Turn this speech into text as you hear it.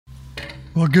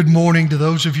Well, good morning to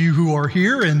those of you who are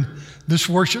here in this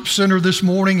worship center this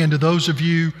morning and to those of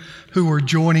you who are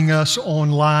joining us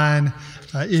online.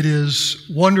 It is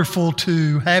wonderful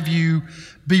to have you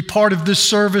be part of this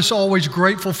service. Always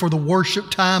grateful for the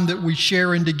worship time that we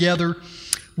share in together.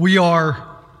 We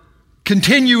are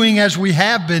continuing, as we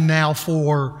have been now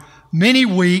for many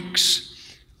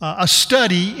weeks, a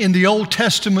study in the Old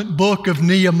Testament book of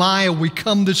Nehemiah. We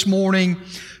come this morning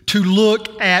to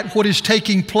look at what is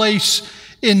taking place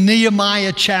in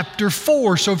Nehemiah chapter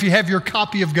 4. So if you have your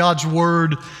copy of God's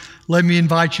Word, let me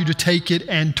invite you to take it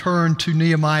and turn to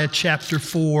Nehemiah chapter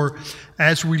 4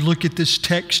 as we look at this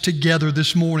text together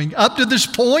this morning. Up to this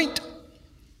point,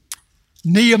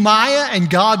 Nehemiah and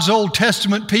God's Old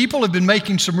Testament people have been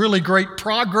making some really great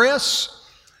progress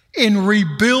in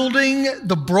rebuilding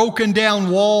the broken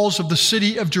down walls of the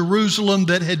city of Jerusalem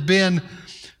that had been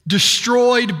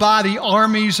destroyed by the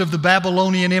armies of the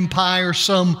Babylonian Empire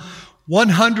some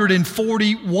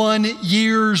 141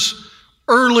 years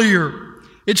earlier.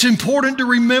 It's important to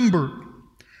remember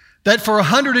that for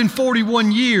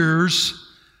 141 years,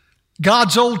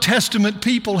 God's Old Testament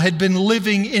people had been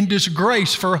living in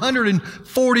disgrace. For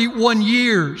 141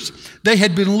 years, they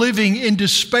had been living in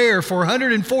despair. For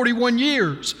 141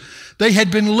 years, they had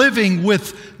been living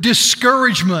with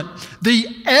discouragement. The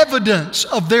evidence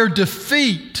of their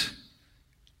defeat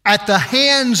at the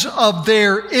hands of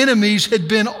their enemies had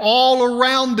been all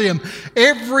around them.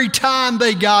 Every time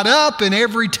they got up and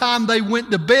every time they went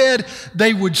to bed,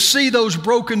 they would see those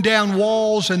broken down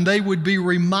walls and they would be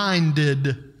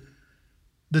reminded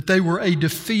that they were a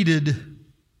defeated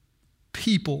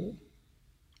people.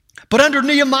 But under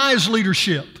Nehemiah's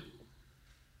leadership,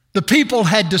 the people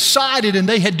had decided and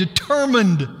they had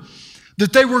determined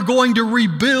that they were going to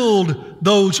rebuild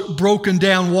those broken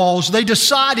down walls. They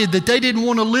decided that they didn't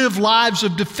want to live lives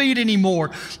of defeat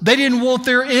anymore. They didn't want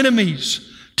their enemies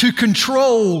to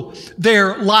control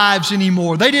their lives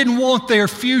anymore. They didn't want their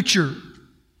future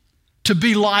to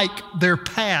be like their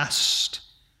past.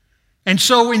 And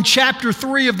so in chapter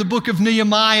 3 of the book of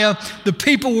Nehemiah, the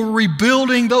people were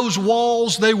rebuilding those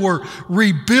walls. They were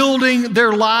rebuilding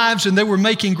their lives and they were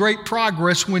making great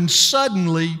progress when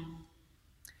suddenly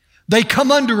they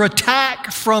come under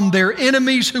attack from their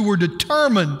enemies who were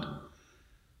determined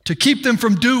to keep them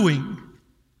from doing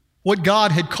what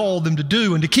God had called them to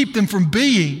do and to keep them from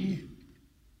being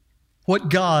what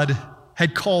God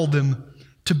had called them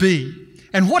to be.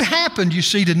 And what happened, you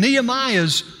see, to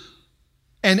Nehemiah's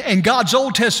and God's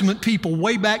Old Testament people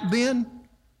way back then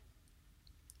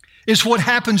is what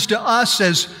happens to us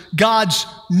as God's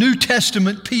New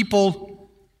Testament people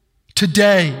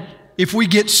today if we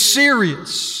get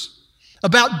serious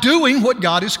about doing what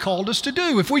God has called us to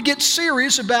do, if we get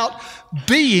serious about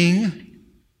being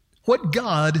what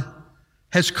God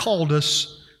has called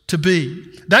us to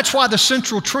be. That's why the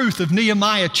central truth of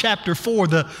Nehemiah chapter 4,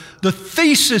 the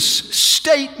thesis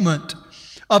statement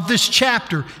of this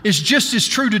chapter is just as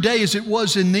true today as it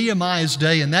was in Nehemiah's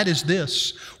day, and that is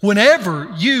this: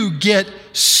 whenever you get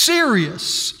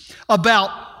serious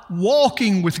about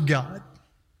walking with God,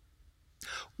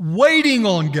 waiting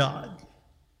on God,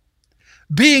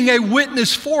 being a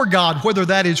witness for God, whether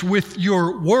that is with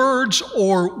your words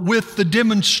or with the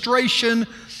demonstration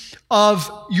of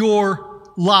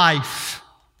your life.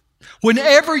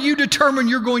 Whenever you determine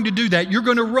you're going to do that, you're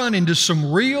going to run into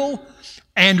some real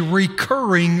and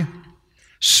recurring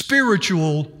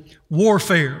spiritual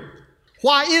warfare.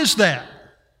 Why is that?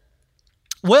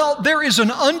 Well, there is an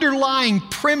underlying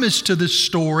premise to this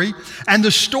story and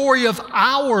the story of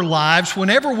our lives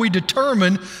whenever we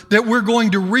determine that we're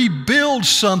going to rebuild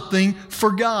something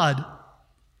for God.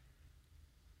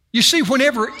 You see,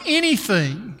 whenever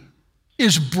anything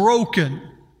is broken,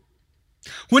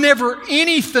 whenever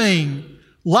anything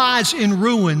lies in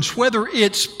ruins, whether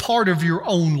it's part of your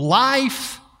own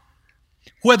life,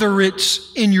 whether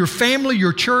it's in your family,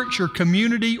 your church, your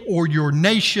community, or your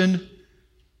nation,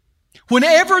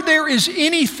 whenever there is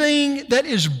anything that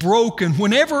is broken,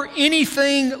 whenever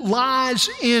anything lies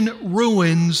in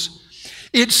ruins,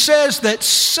 it says that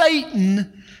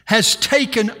Satan has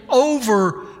taken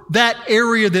over that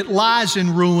area that lies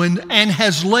in ruin and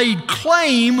has laid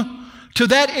claim to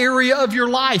that area of your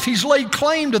life. He's laid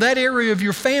claim to that area of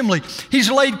your family. He's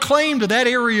laid claim to that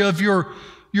area of your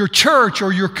church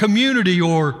or your community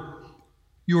or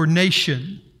your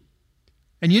nation.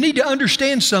 And you need to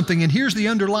understand something, and here's the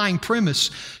underlying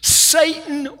premise.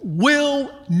 Satan will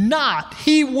not,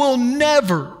 he will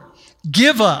never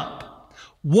give up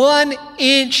 1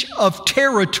 inch of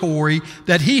territory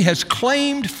that he has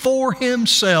claimed for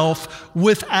himself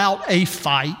without a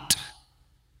fight.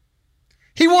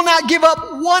 He will not give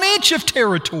up 1 inch of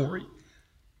territory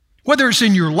Whether it's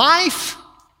in your life,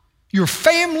 your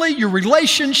family, your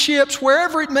relationships,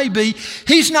 wherever it may be,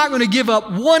 He's not going to give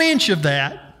up 1 inch of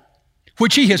that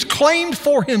which He has claimed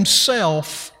for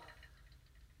Himself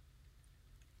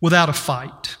without a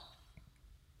fight.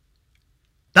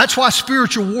 That's why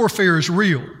spiritual warfare is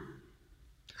real.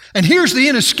 And here's the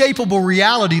inescapable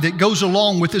reality that goes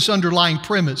along with this underlying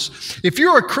premise. If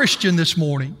you're a Christian this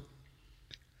morning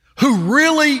who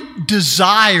really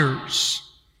desires,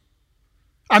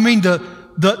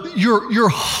 your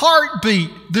heartbeat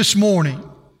this morning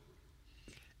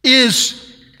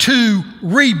is to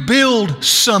rebuild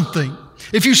something.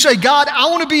 If you say, God, I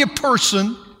want to be a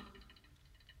person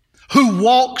who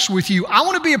walks with you. I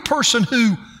want to be a person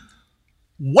who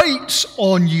waits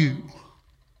on you.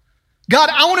 God,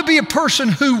 I want to be a person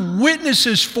who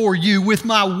witnesses for you with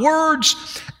my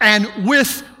words and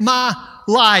with my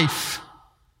life.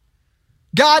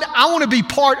 God, I want to be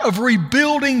part of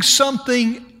rebuilding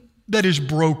something that is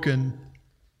broken.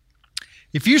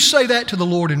 If you say that to the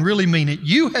Lord and really mean it,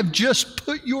 you have just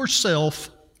put yourself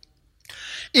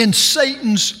in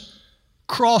Satan's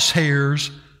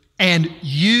crosshairs and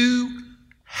you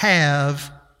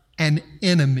have an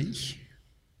enemy.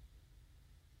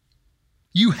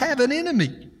 You have an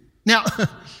enemy. Now,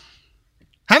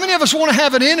 how many of us want to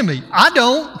have an enemy? I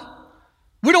don't.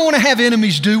 We don't want to have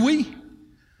enemies, do we?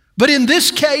 But in this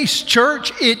case,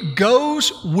 church, it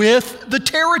goes with the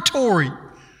territory.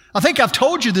 I think I've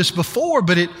told you this before,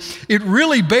 but it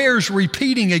really bears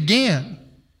repeating again.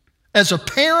 As a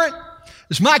parent,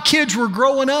 as my kids were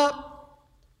growing up,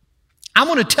 I'm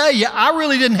going to tell you, I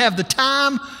really didn't have the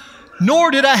time,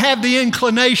 nor did I have the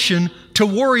inclination to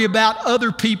worry about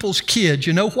other people's kids.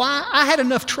 You know why? I had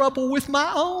enough trouble with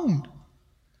my own.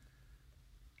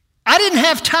 I didn't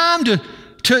have time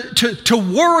to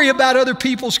worry about other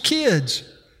people's kids.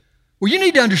 Well, you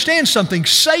need to understand something.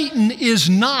 Satan is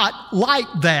not like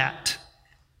that.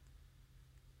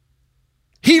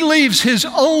 He leaves his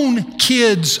own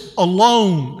kids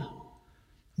alone.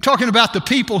 I'm talking about the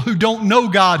people who don't know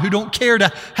God, who don't care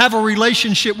to have a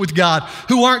relationship with God,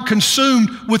 who aren't consumed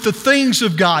with the things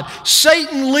of God.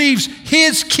 Satan leaves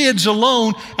his kids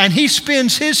alone, and he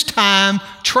spends his time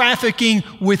trafficking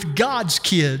with God's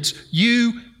kids,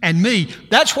 you and me.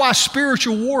 That's why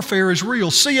spiritual warfare is real.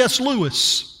 C.S.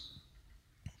 Lewis,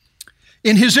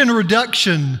 in his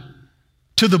introduction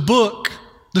to the book,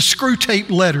 The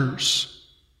Screwtape Letters,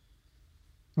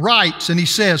 writes, and he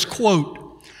says,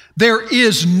 quote, "There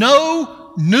is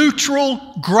no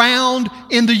neutral ground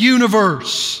in the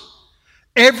universe.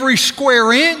 Every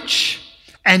square inch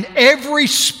and every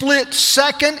split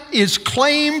second is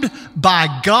claimed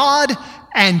by God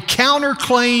and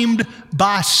counterclaimed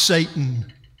by Satan."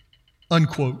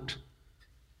 Unquote.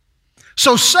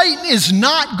 So Satan is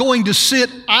not going to sit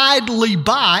idly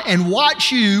by and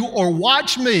watch you or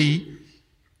watch me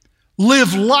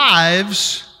live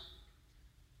lives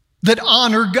that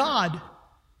honor God.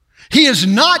 He is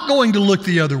not going to look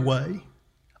the other way,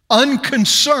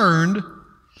 unconcerned,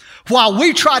 while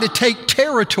we try to take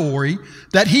territory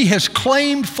that He has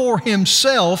claimed for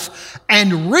Himself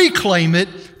and reclaim it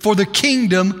for the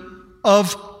kingdom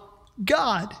of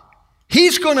God.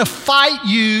 He's going to fight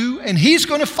you and He's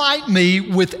going to fight me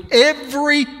with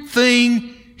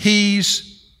everything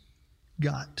He's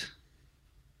got.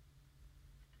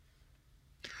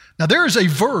 Now, there is a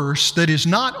verse that is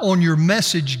not on your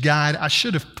message guide. I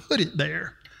should have put it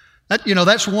there.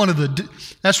 That's one of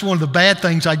the bad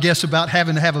things, I guess, about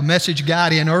having to have a message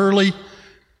guide in early.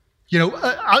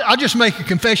 I'll just make a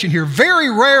confession here. Very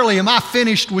rarely am I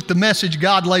finished with the message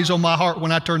God lays on my heart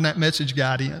when I turn that message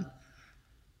guide in.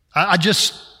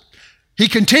 He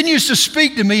continues to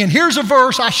speak to me, and here's a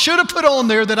verse I should have put on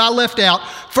there that I left out.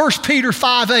 1 Peter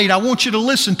 5:8. I want you to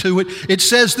listen to it. It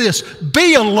says this: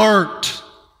 "Be alert.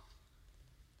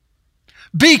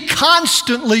 Be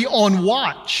constantly on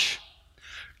watch.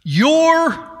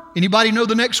 Anybody know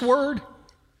the next word?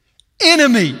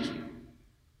 Enemy.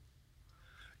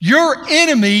 Your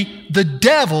enemy, the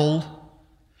devil,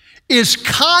 is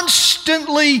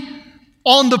constantly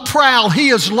on the prowl. He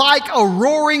is like a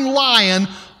roaring lion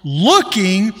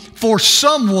looking for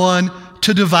someone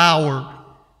to devour."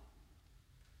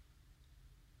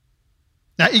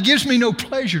 Now, it gives me no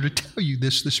pleasure to tell you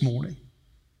this morning,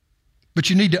 but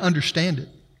you need to understand it.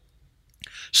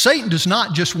 Satan does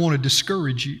not just want to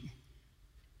discourage you.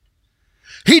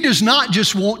 He does not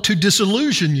just want to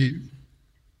disillusion you.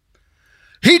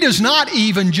 He does not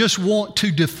even just want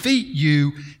to defeat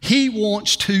you. He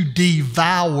wants to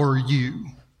devour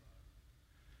you.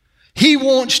 He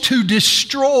wants to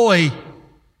destroy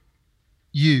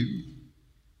you.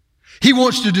 He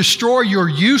wants to destroy your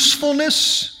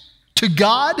usefulness to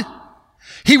God.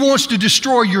 He wants to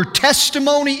destroy your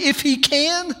testimony if he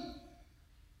can.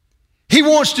 He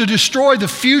wants to destroy the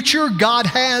future God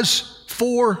has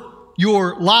for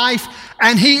your life.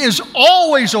 And he is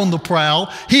always on the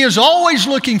prowl. He is always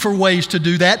looking for ways to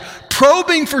do that,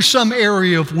 probing for some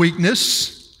area of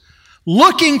weakness,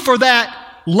 looking for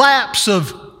that lapse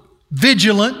of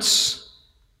vigilance.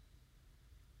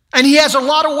 And he has a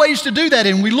lot of ways to do that.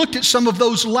 And we looked at some of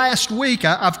those last week.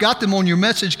 I've got them on your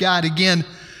message guide again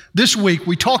this week.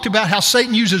 We talked about how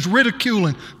Satan uses ridicule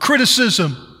and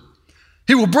criticism.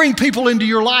 He will bring people into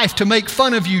your life to make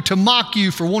fun of you, to mock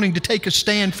you for wanting to take a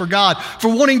stand for God,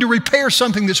 for wanting to repair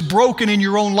something that's broken in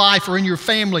your own life or in your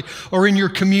family or in your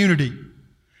community.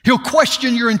 He'll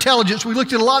question your intelligence. We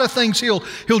looked at a lot of things he'll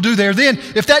do there. Then,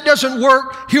 if that doesn't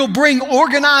work, he'll bring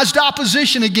organized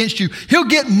opposition against you. He'll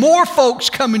get more folks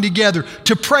coming together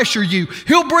to pressure you.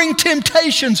 He'll bring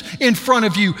temptations in front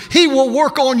of you. He will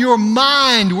work on your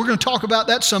mind. We're going to talk about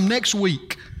that some next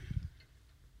week.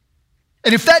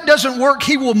 And if that doesn't work,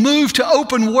 he will move to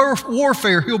open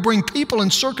warfare. He'll bring people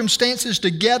and circumstances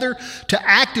together to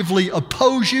actively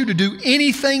oppose you, to do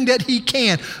anything that he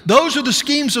can. Those are the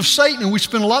schemes of Satan, and we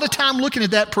spent a lot of time looking at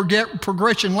that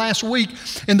progression last week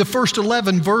in the first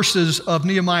 11 verses of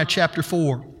Nehemiah chapter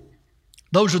 4.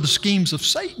 Those are the schemes of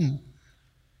Satan.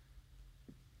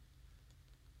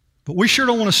 But we sure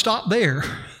don't want to stop there.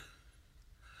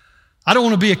 I don't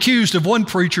want to be accused of one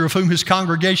preacher of whom his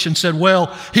congregation said,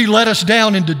 well, he led us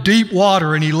down into deep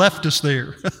water and he left us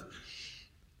there.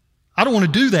 I don't want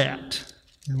to do that.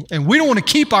 And we don't want to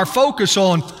keep our focus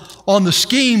on the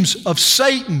schemes of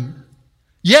Satan.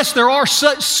 Yes, there are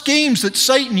such schemes that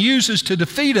Satan uses to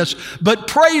defeat us, but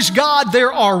praise God,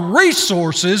 there are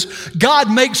resources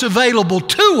God makes available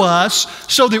to us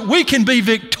so that we can be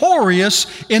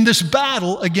victorious in this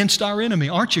battle against our enemy.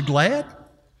 Aren't you glad?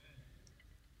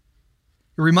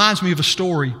 It reminds me of a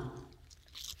story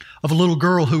of a little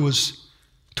girl who was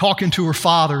talking to her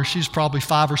father. She's probably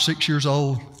 5 or 6 years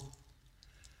old.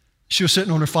 She was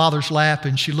sitting on her father's lap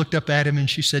and she looked up at him and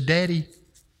she said, Daddy,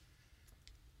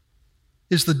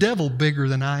 is the devil bigger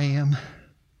than I am?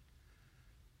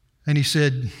 And he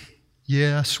said,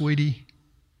 yeah, sweetie,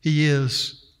 he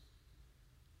is.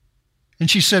 And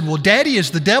she said, well, Daddy,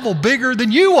 is the devil bigger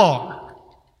than you are?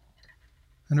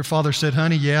 And her father said,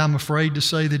 honey, yeah, I'm afraid to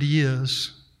say that he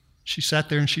is. She sat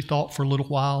there and she thought for a little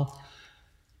while.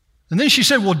 And then she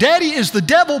said, well, Daddy, is the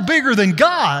devil bigger than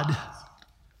God?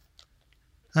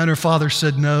 And her father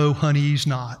said, no, honey, he's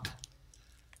not.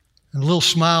 And a little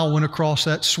smile went across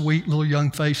that sweet little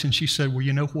young face, and she said, well,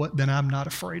 you know what? Then I'm not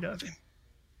afraid of him.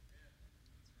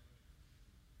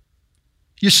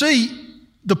 You see,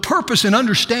 the purpose in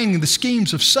understanding the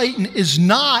schemes of Satan is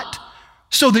not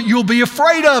so that you'll be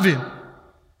afraid of him.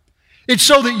 It's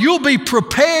so that you'll be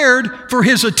prepared for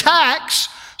his attacks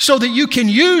so that you can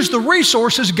use the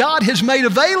resources God has made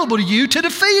available to you to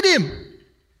defeat him.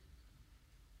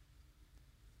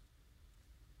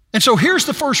 And so here's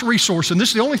the first resource, and this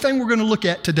is the only thing we're going to look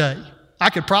at today. I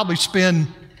could probably spend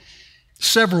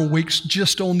several weeks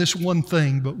just on this one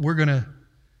thing, but we're going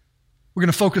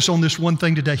to focus on this one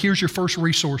thing today. Here's your first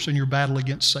resource in your battle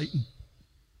against Satan.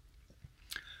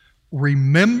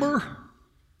 Remember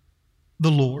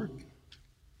the Lord.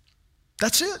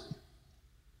 That's it.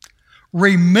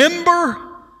 Remember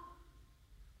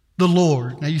the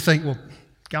Lord. Now you think, well,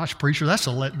 gosh, preacher, that's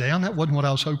a letdown. That wasn't what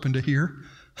I was hoping to hear.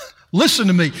 Listen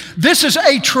to me. This is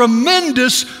a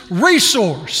tremendous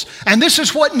resource. And this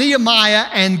is what Nehemiah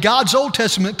and God's Old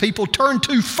Testament people turned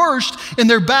to first in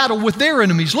their battle with their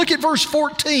enemies. Look at verse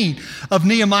 14 of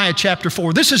Nehemiah chapter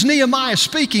 4. This is Nehemiah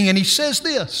speaking, and he says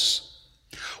this.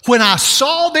 When I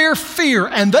saw their fear,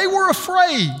 and they were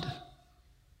afraid,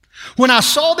 when I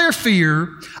saw their fear,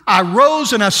 I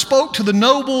rose and I spoke to the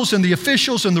nobles and the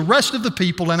officials and the rest of the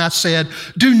people, and I said,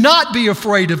 do not be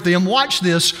afraid of them. Watch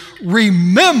this.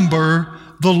 Remember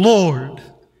the Lord,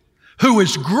 who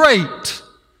is great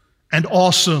and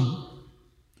awesome.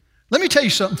 Let me tell you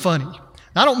something funny.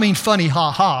 I don't mean funny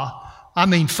ha-ha. I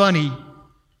mean funny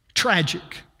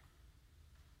tragic.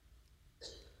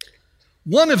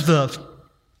 One of the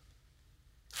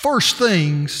first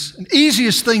things and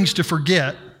easiest things to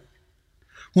forget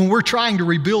when we're trying to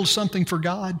rebuild something for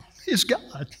God is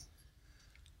God.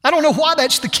 I don't know why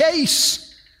that's the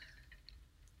case,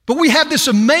 but we have this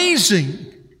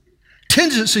amazing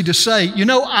tendency to say, you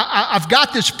know, I've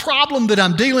got this problem that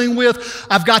I'm dealing with.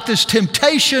 I've got this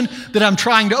temptation that I'm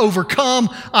trying to overcome.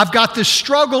 I've got this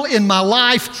struggle in my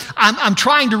life. I'm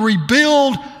trying to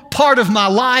rebuild part of my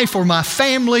life or my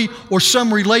family or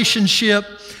some relationship.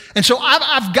 And so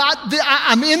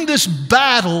I'm in this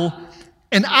battle,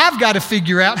 And I've got to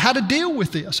figure out how to deal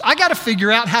with this. I got to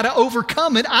figure out how to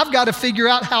overcome it. I've got to figure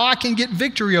out how I can get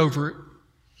victory over it.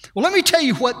 Well, let me tell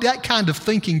you what that kind of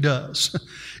thinking does.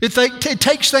 It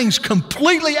takes things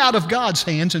completely out of God's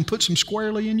hands and puts them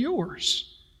squarely in yours.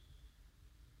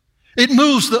 It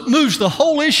moves the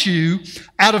whole issue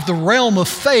out of the realm of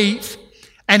faith,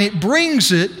 and it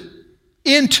brings it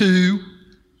into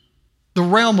the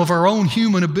realm of our own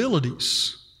human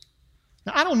abilities.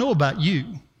 Now, I don't know about you.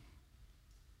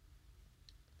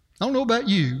 I don't know about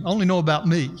you. I only know about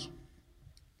me.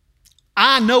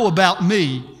 I know about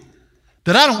me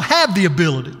that I don't have the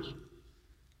ability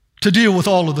to deal with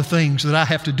all of the things that I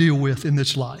have to deal with in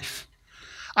this life.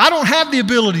 I don't have the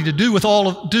ability to do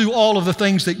all of the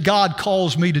things that God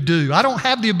calls me to do. I don't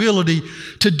have the ability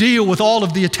to deal with all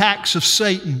of the attacks of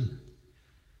Satan.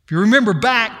 If you remember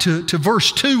back to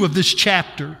verse 2 of this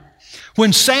chapter,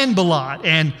 when Sanballat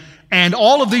and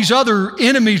all of these other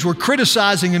enemies were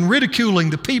criticizing and ridiculing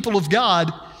the people of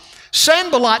God,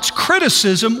 Sanballat's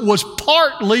criticism was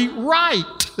partly right.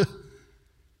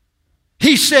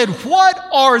 He said, "What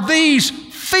are these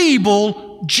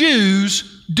feeble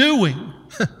Jews doing?"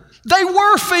 They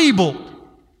were feeble.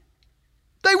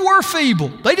 They were feeble.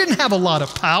 They didn't have a lot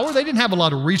of power. They didn't have a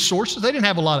lot of resources. They didn't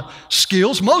have a lot of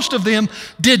skills. Most of them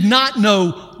did not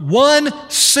know one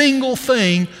single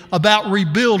thing about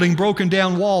rebuilding broken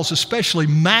down walls, especially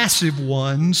massive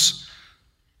ones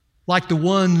like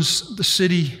the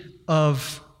city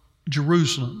of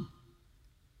Jerusalem.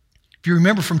 If you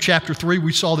remember from chapter 3,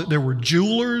 we saw that there were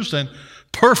jewelers and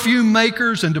perfume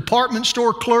makers and department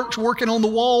store clerks working on the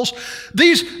walls.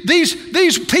 These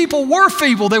people were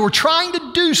feeble. They were trying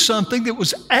to do something that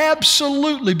was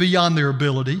absolutely beyond their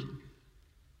ability,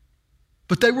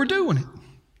 but they were doing it.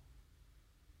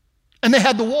 And they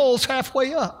had the walls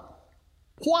halfway up.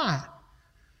 Why?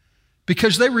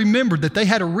 Because they remembered that they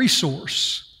had a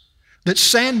resource that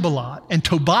Sanballat and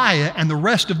Tobiah and the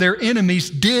rest of their enemies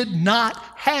did not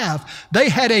have. They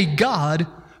had a God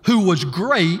who was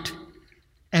great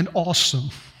and awesome.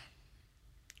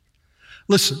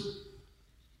 Listen,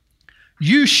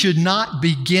 you should not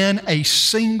begin a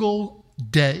single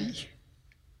day.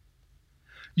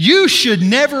 You should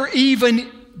never even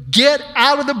get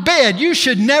out of the bed. You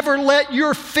should never let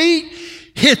your feet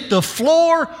hit the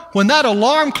floor when that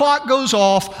alarm clock goes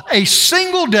off a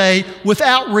single day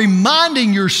without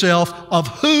reminding yourself of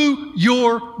who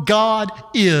your God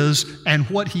is and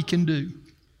what He can do.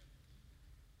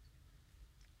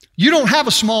 You don't have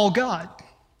a small God.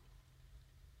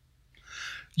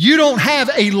 You don't have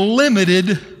a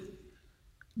limited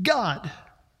God.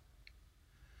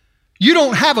 You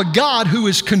don't have a God who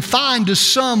is confined to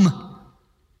some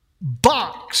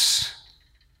box.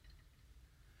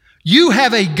 You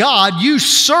have a God, you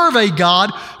serve a God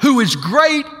who is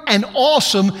great and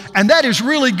awesome, and that is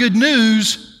really good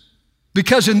news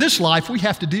because in this life we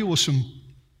have to deal with some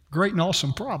great and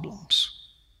awesome problems.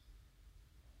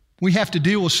 We have to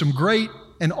deal with some great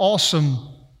and awesome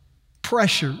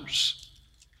pressures.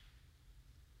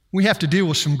 We have to deal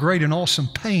with some great and awesome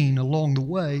pain along the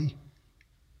way.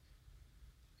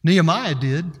 Nehemiah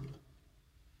did.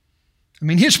 I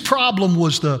mean, his problem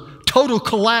was the total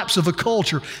collapse of a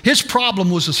culture. His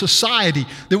problem was a society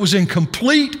that was in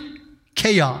complete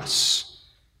chaos.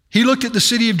 He looked at the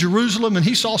city of Jerusalem and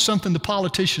he saw something the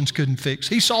politicians couldn't fix.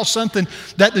 He saw something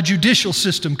that the judicial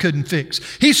system couldn't fix.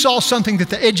 He saw something that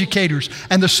the educators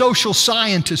and the social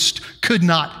scientists could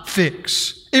not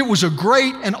fix. It was a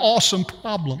great and awesome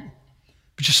problem.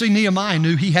 But you see, Nehemiah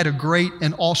knew he had a great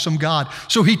and awesome God.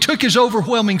 So he took his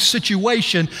overwhelming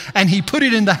situation and he put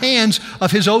it in the hands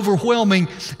of his overwhelming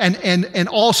and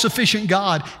all-sufficient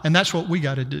God. And that's what we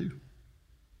got to do.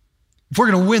 If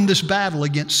we're going to win this battle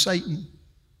against Satan.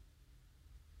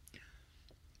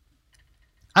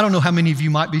 I don't know how many of you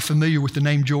might be familiar with the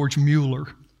name George Mueller.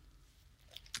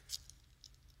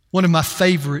 One of my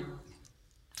favorite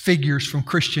figures from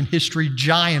Christian history,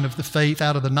 giant of the faith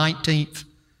out of the 19th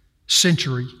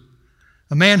century,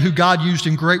 a man who God used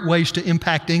in great ways to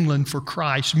impact England for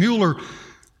Christ. Mueller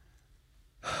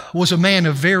was a man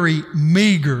of very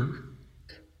meager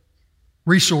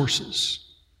resources,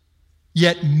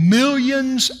 yet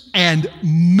millions and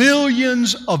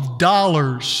millions of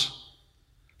dollars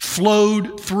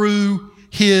flowed through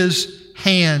his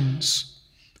hands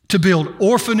to build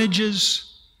orphanages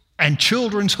and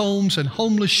children's homes and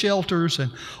homeless shelters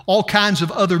and all kinds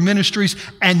of other ministries.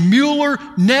 And Mueller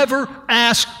never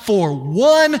asked for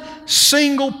one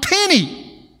single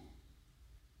penny.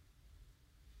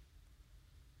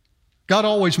 God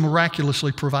always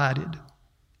miraculously provided.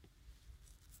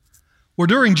 Well,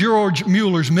 during George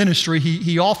Mueller's ministry,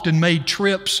 he often made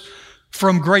trips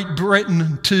from Great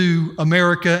Britain to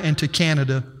America and to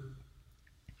Canada.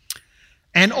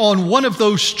 And on one of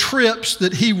those trips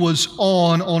that he was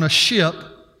on a ship,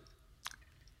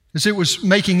 as it was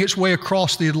making its way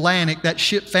across the Atlantic, that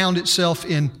ship found itself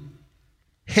in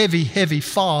heavy, heavy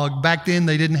fog. Back then,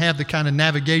 they didn't have the kind of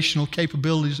navigational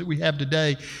capabilities that we have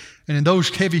today. And in those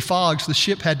heavy fogs, the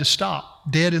ship had to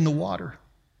stop, dead in the water.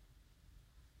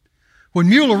 When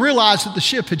Mueller realized that the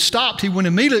ship had stopped, he went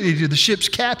immediately to the ship's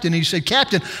captain and he said,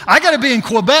 "Captain, I got to be in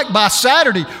Quebec by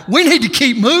Saturday. We need to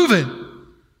keep moving."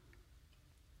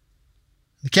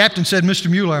 The captain said, "Mr.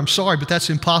 Mueller, I'm sorry, but that's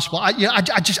impossible.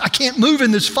 I can't move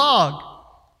in this fog."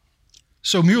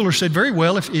 So Mueller said, "Very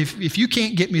well, if you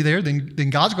can't get me there, then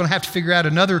God's going to have to figure out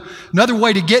another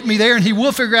way to get me there, and he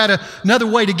will figure out another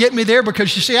way to get me there,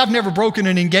 because you see, I've never broken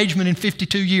an engagement in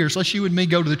 52 years. Let's you and me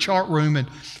go to the chart room and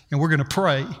we're going to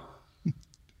pray."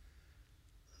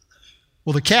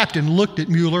 Well, the captain looked at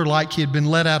Mueller like he had been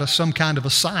let out of some kind of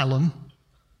asylum.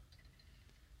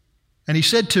 And he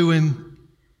said to him,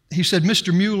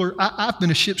 "Mr. Mueller, I've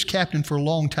been a ship's captain for a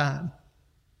long time.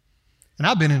 And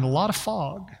I've been in a lot of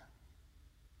fog.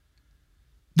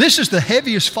 This is the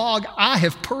heaviest fog I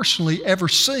have personally ever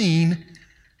seen.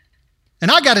 And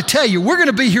I got to tell you, we're going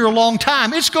to be here a long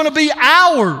time. It's going to be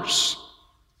hours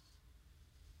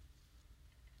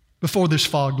before this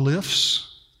fog lifts."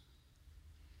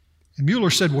 And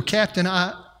Mueller said, "Well, Captain,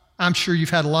 I'm sure you've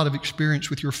had a lot of experience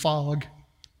with your fog.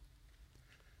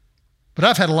 But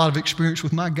I've had a lot of experience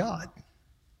with my God.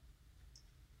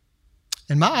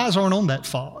 And my eyes aren't on that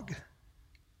fog.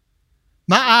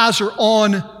 My eyes are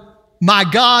on my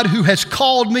God who has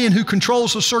called me and who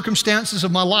controls the circumstances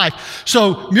of my life."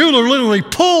 So Mueller literally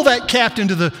pulled that captain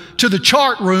to the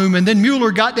chart room, and then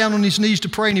Mueller got down on his knees to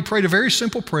pray, and he prayed a very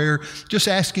simple prayer, just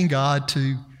asking God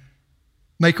to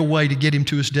make a way to get him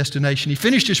to his destination. He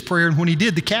finished his prayer, and when he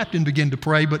did, the captain began to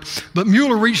pray, but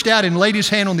Mueller reached out and laid his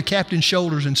hand on the captain's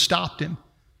shoulders and stopped him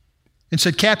and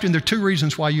said, "Captain, there are 2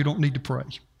 reasons why you don't need to pray.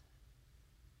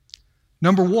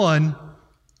 Number 1,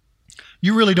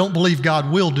 you really don't believe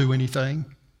God will do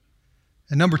anything.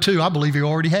 And number 2, I believe he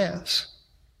already has."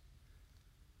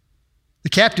 The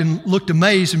captain looked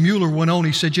amazed, and Mueller went on.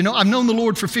 He said, "I've known the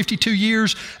Lord for 52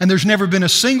 years, and there's never been a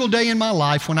single day in my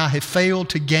life when I have failed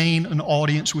to gain an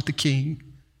audience with the king.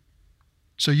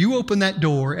 So you open that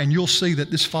door, and you'll see that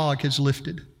this fog has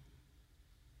lifted."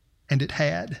 And it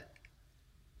had.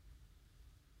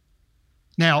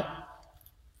 Now,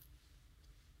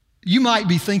 you might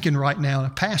be thinking right now,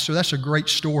 "Pastor, that's a great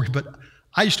story, but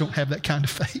I just don't have that kind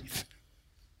of faith."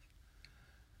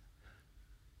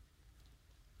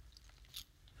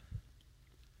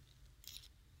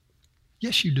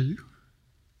 Yes, you do.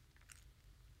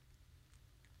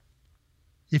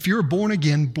 If you're a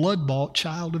born-again, blood-bought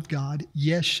child of God,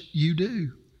 yes, you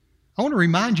do. I want to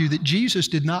remind you that Jesus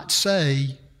did not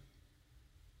say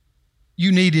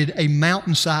you needed a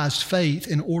mountain-sized faith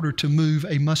in order to move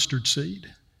a mustard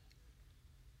seed.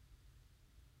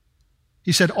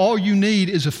 He said, all you need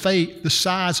is a faith the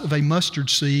size of a mustard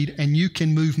seed, and you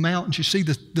can move mountains. You see,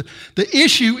 the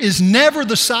issue is never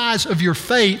the size of your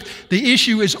faith. The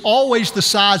issue is always the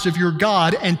size of your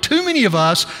God, and too many of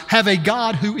us have a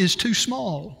God who is too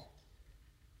small.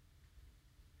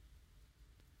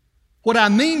 What I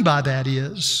mean by that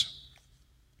is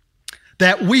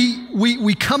that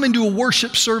we come into a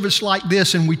worship service like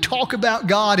this, and we talk about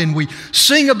God, and we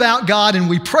sing about God, and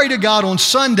we pray to God on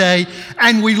Sunday,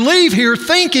 and we leave here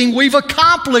thinking we've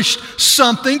accomplished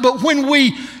something. But when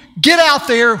we get out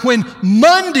there, when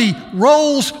Monday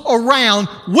rolls around,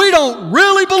 we don't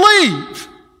really believe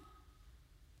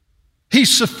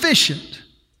He's sufficient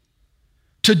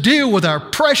to deal with our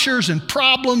pressures and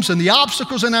problems and the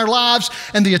obstacles in our lives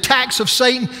and the attacks of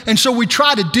Satan. And so we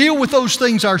try to deal with those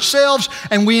things ourselves,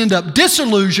 and we end up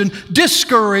disillusioned,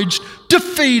 discouraged,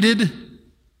 defeated.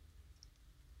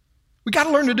 We got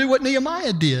to learn to do what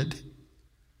Nehemiah did.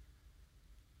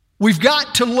 We've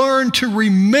got to learn to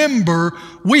remember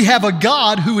we have a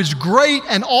God who is great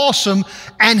and awesome,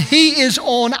 and He is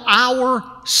on our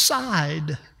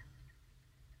side.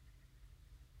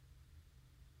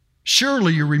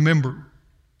 Surely you remember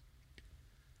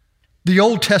the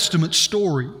Old Testament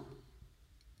story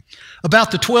about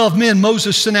the 12 men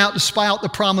Moses sent out to spy out the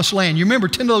promised land. You remember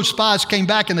 10 of those spies came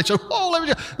back and they said,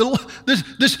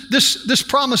 this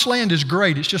promised land is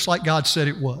great. It's just like God said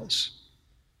it was.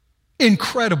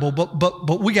 Incredible,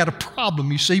 but we got a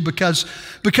problem, you see, because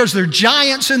there are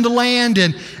giants in the land,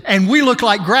 and we look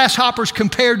like grasshoppers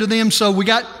compared to them. So we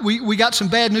got some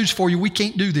bad news for you. We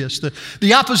can't do this.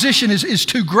 The opposition is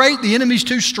too great. The enemy's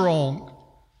too strong.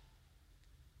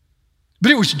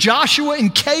 But it was Joshua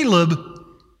and Caleb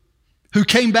who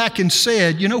came back and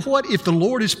said, you know what, if the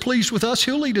Lord is pleased with us,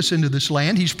 He'll lead us into this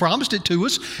land. He's promised it to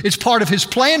us. It's part of His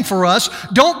plan for us.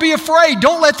 Don't be afraid.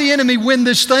 Don't let the enemy win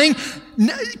this thing.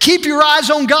 Keep your eyes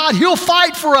on God. He'll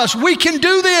fight for us. We can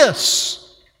do this.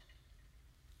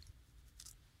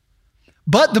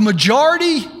 But the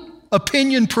majority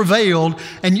opinion prevailed,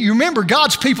 and you remember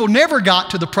God's people never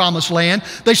got to the promised land.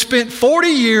 They spent 40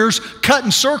 years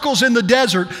cutting circles in the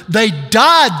desert. They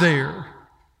died there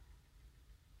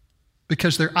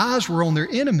because their eyes were on their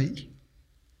enemy,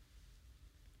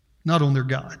 not on their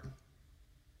God.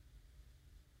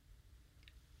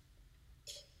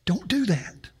 Don't do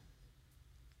that.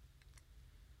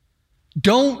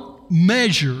 Don't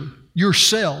measure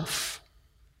yourself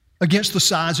against the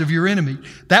size of your enemy.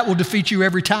 That will defeat you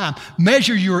every time.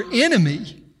 Measure your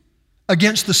enemy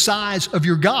against the size of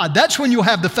your God. That's when you'll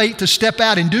have the faith to step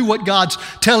out and do what God's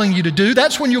telling you to do.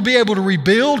 That's when you'll be able to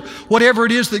rebuild whatever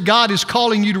it is that God is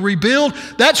calling you to rebuild.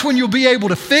 That's when you'll be able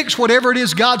to fix whatever it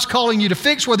is God's calling you to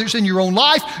fix, whether it's in your own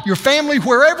life, your family,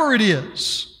 wherever it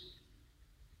is.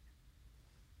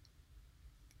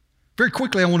 Very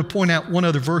quickly, I want to point out one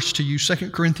other verse to you,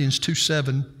 2 Corinthians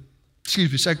 5:7.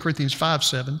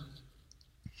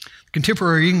 The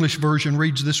Contemporary English Version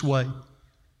reads this way: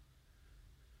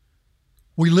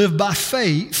 we live by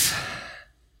faith,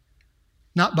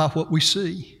 not by what we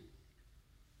see.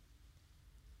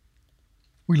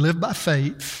 We live by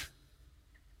faith,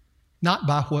 not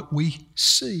by what we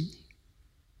see.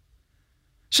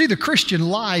 See, the Christian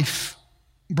life,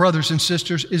 brothers and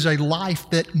sisters, is a life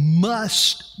that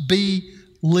must be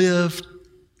lived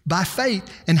by faith.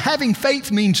 And having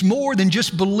faith means more than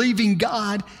just believing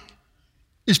God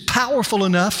is powerful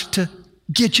enough to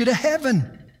get you to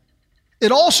heaven.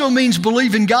 It also means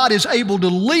believing God is able to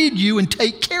lead you and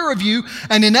take care of you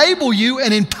and enable you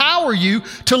and empower you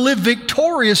to live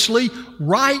victoriously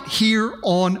right here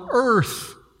on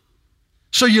earth.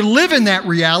 So you live in that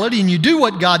reality and you do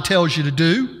what God tells you to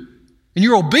do, and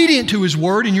you're obedient to His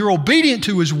word and you're obedient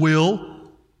to His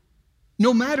will,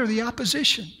 no matter the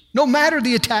opposition, no matter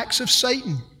the attacks of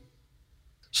Satan.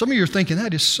 Some of you are thinking,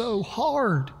 that is so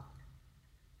hard.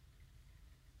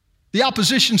 The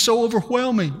opposition's so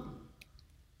overwhelming.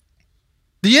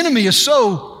 The enemy is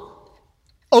so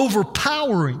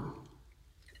overpowering.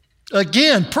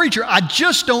 Again, preacher, I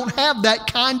just don't have that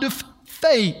kind of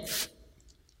faith.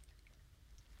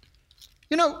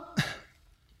 You know,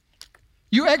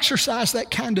 you exercise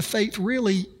that kind of faith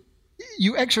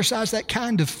you exercise that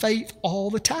kind of faith all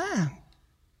the time.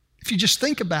 If you just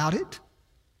think about it.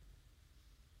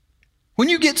 When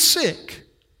you get sick,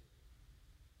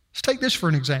 let's take this for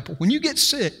an example. When you get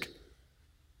sick,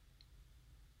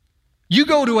 you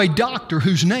go to a doctor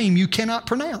whose name you cannot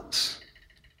pronounce.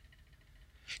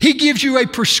 He gives you a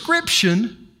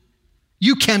prescription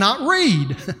you cannot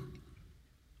read.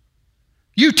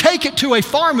 You take it to a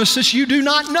pharmacist you do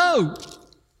not know.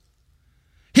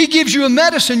 He gives you a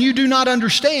medicine you do not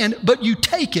understand, but you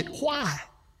take it. Why?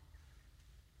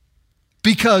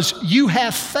 Because you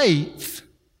have faith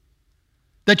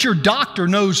that your doctor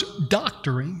knows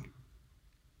doctoring,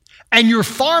 and your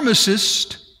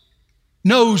pharmacist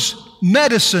knows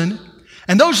medicine,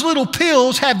 and those little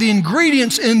pills have the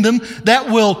ingredients in them that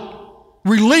will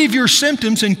relieve your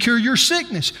symptoms and cure your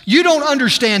sickness. You don't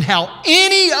understand how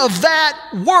any of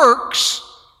that works,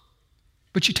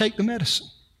 but you take the medicine.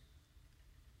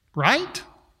 Right?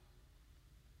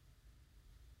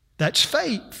 That's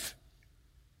faith.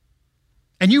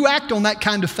 And you act on that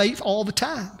kind of faith all the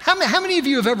time. How many of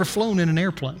you have ever flown in an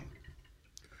airplane?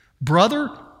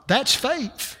 Brother, that's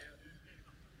faith.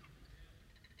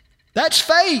 That's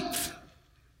faith.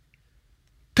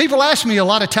 People ask me a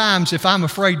lot of times if I'm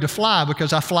afraid to fly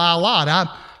because I fly a lot. I'm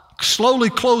slowly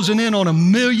closing in on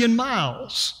 1,000,000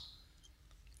 miles.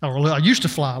 I used to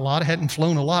fly a lot. I hadn't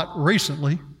flown a lot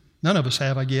recently. None of us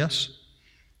have, I guess.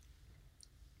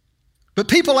 But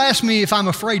people ask me if I'm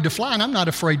afraid to fly, and I'm not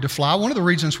afraid to fly. One of the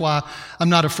reasons why I'm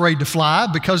not afraid to fly,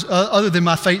 because other than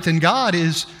my faith in God,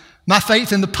 is my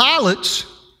faith in the pilots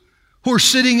who are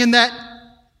sitting in that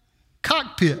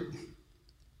cockpit.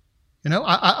 You know,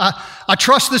 I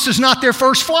trust this is not their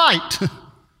first flight.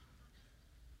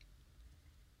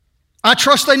 I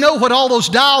trust they know what all those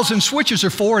dials and switches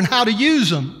are for and how to use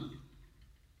them.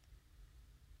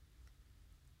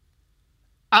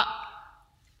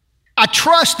 I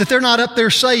trust that they're not up there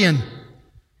saying,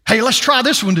 hey, let's try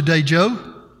this one today, Joe.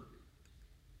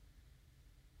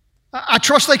 I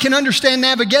trust they can understand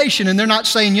navigation, and they're not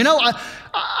saying, you know,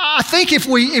 I think if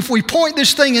we point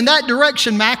this thing in that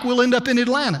direction, Mac, we'll end up in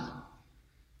Atlanta.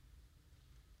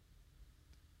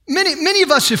 Many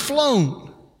of us have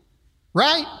flown,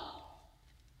 right?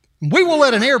 We will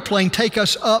let an airplane take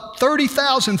us up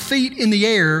 30,000 feet in the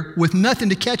air with nothing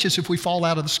to catch us if we fall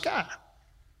out of the sky.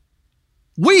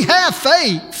 We have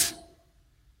faith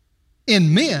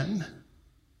in men.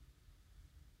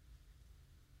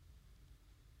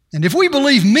 And if we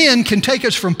believe men can take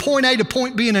us from point A to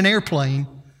point B in an airplane,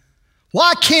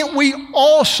 why can't we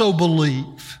also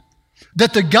believe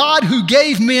that the God who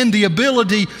gave men the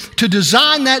ability to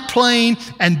design that plane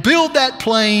and build that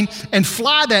plane and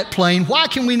fly that plane, why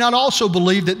can we not also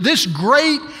believe that this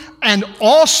great and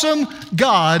awesome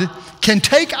God can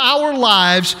take our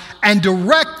lives and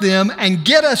direct them and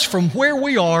get us from where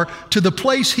we are to the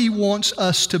place He wants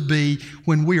us to be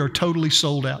when we are totally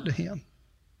sold out to Him?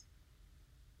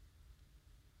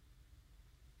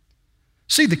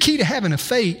 See, the key to having a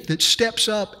faith that steps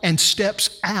up and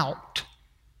steps out,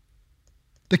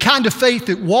 the kind of faith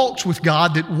that walks with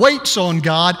God, that waits on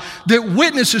God, that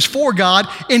witnesses for God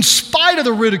in spite of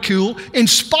the ridicule, in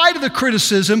spite of the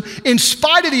criticism, in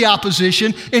spite of the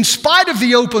opposition, in spite of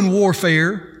the open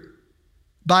warfare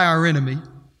by our enemy.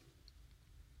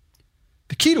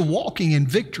 The key to walking in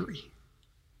victory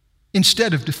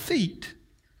instead of defeat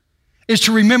is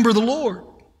to remember the Lord.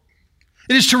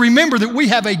 It is to remember that we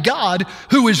have a God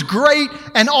who is great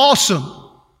and awesome.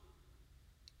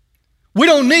 We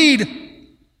don't need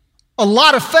a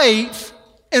lot of faith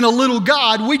in a little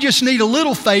God. We just need a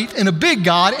little faith in a big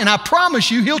God, and I promise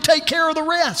you, He'll take care of the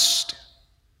rest.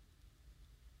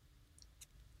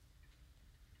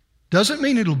 Doesn't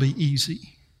mean it'll be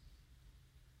easy.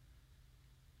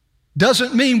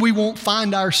 Doesn't mean we won't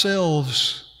find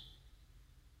ourselves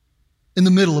in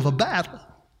the middle of a battle.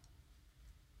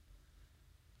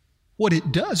 What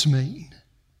it does mean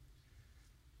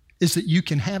is that you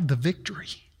can have the victory.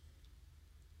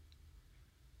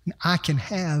 And I can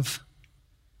have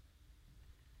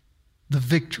the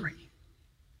victory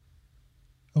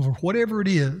over whatever it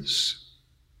is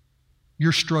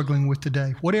you're struggling with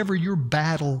today, whatever your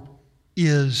battle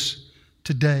is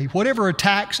today, whatever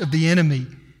attacks of the enemy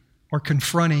are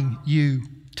confronting you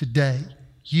today,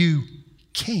 you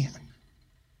can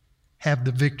have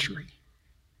the victory.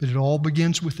 But it all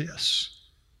begins with this: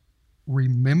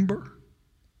 remember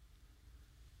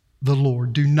the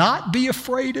Lord. Do not be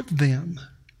afraid of them.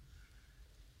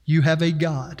 You have a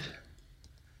God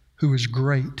who is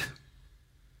great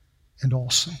and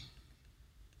awesome.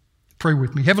 Pray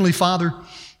with me. Heavenly Father,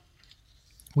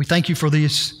 we thank You for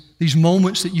these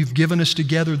moments that You've given us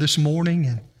together this morning.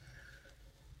 And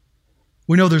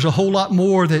we know there's a whole lot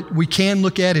more that we can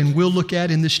look at and will look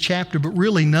at in this chapter, but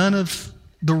really none of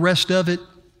the rest of it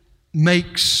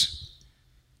makes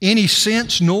any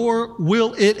sense, nor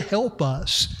will it help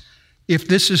us if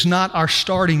this is not our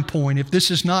starting point, if this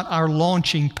is not our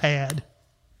launching pad.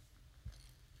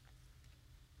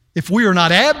 If we are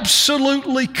not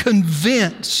absolutely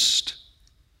convinced,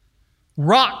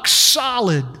 rock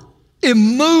solid,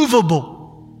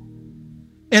 immovable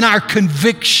in our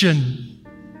conviction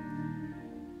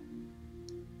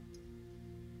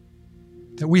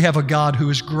that we have a God who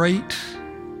is great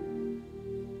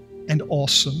and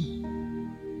awesome,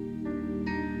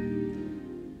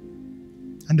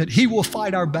 and that He will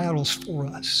fight our battles for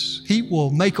us. He will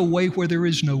make a way where there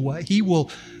is no way. He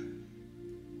will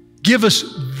give us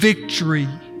victory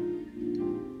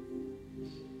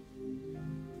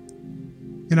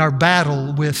in our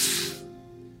battle with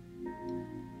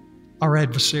our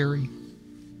adversary.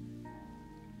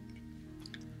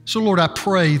 So, Lord, I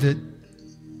pray that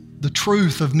the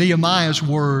truth of Nehemiah's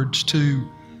words to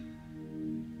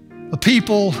a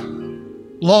people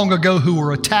long ago who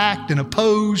were attacked and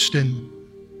opposed and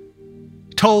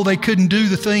told they couldn't do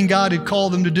the thing God had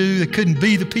called them to do, they couldn't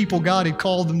be the people God had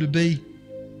called them to be.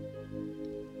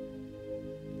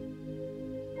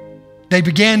 They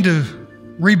began to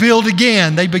rebuild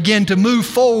again. They began to move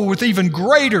forward with even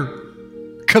greater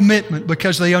commitment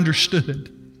because they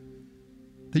understood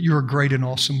that You're a great and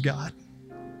awesome God.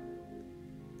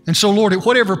 And so, Lord, at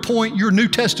whatever point your New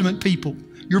Testament people,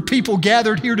 your people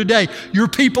gathered here today, your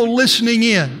people listening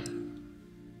in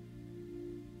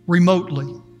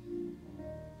remotely,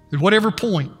 at whatever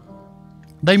point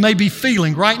they may be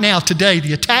feeling right now today,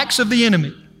 the attacks of the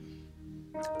enemy,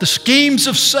 the schemes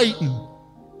of Satan,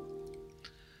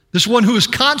 this one who is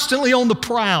constantly on the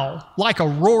prowl like a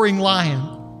roaring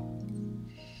lion,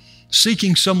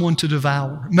 seeking someone to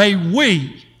devour. May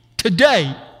we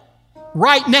today,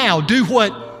 right now, do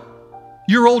what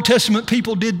your Old Testament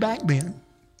people did back then.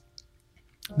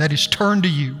 That is, turn to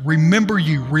You, remember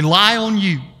You, rely on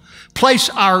You, place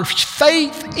our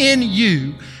faith in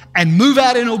You, and move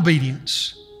out in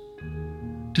obedience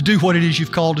to do what it is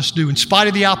You've called us to do in spite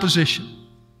of the opposition,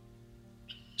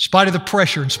 in spite of the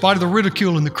pressure, in spite of the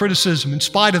ridicule and the criticism, in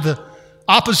spite of the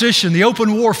opposition, the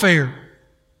open warfare,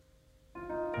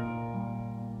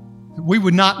 that we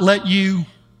would not let you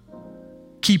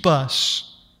keep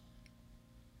us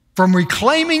from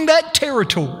reclaiming that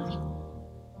territory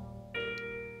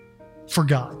for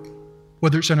God,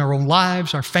 whether it's in our own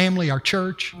lives, our family, our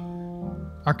church,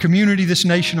 our community, this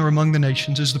nation, or among the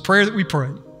nations, is the prayer that we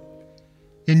pray.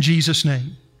 In Jesus'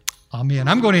 name, amen.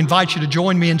 I'm going to invite you to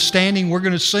join me in standing. We're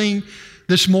going to sing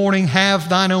this morning, Have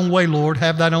Thine Own Way, Lord,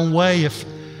 have Thine own way. If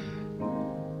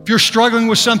you're struggling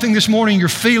with something this morning, you're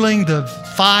feeling the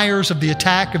fires of the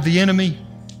attack of the enemy,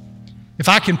 if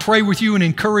I can pray with you and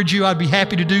encourage you, I'd be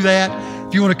happy to do that.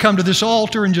 If you want to come to this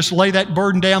altar and just lay that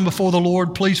burden down before the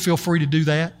Lord, please feel free to do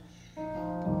that.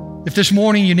 If this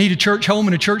morning you need a church home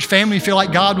and a church family, you feel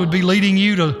like God would be leading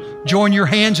you to join your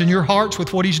hands and your hearts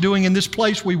with what He's doing in this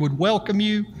place, we would welcome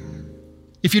you.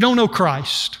 If you don't know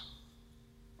Christ,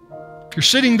 if you're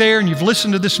sitting there and you've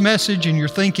listened to this message and you're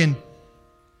thinking,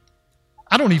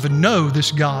 I don't even know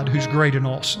this God who's great and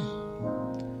awesome,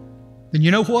 then you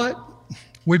know what?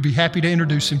 We'd be happy to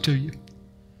introduce Him to you.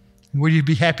 And we'd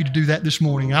be happy to do that this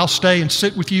morning. I'll stay and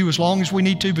sit with you as long as we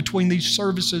need to between these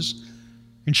services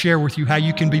and share with you how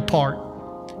you can be part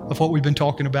of what we've been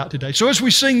talking about today. So as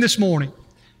we sing this morning,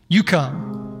 you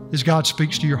come as God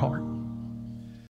speaks to your heart.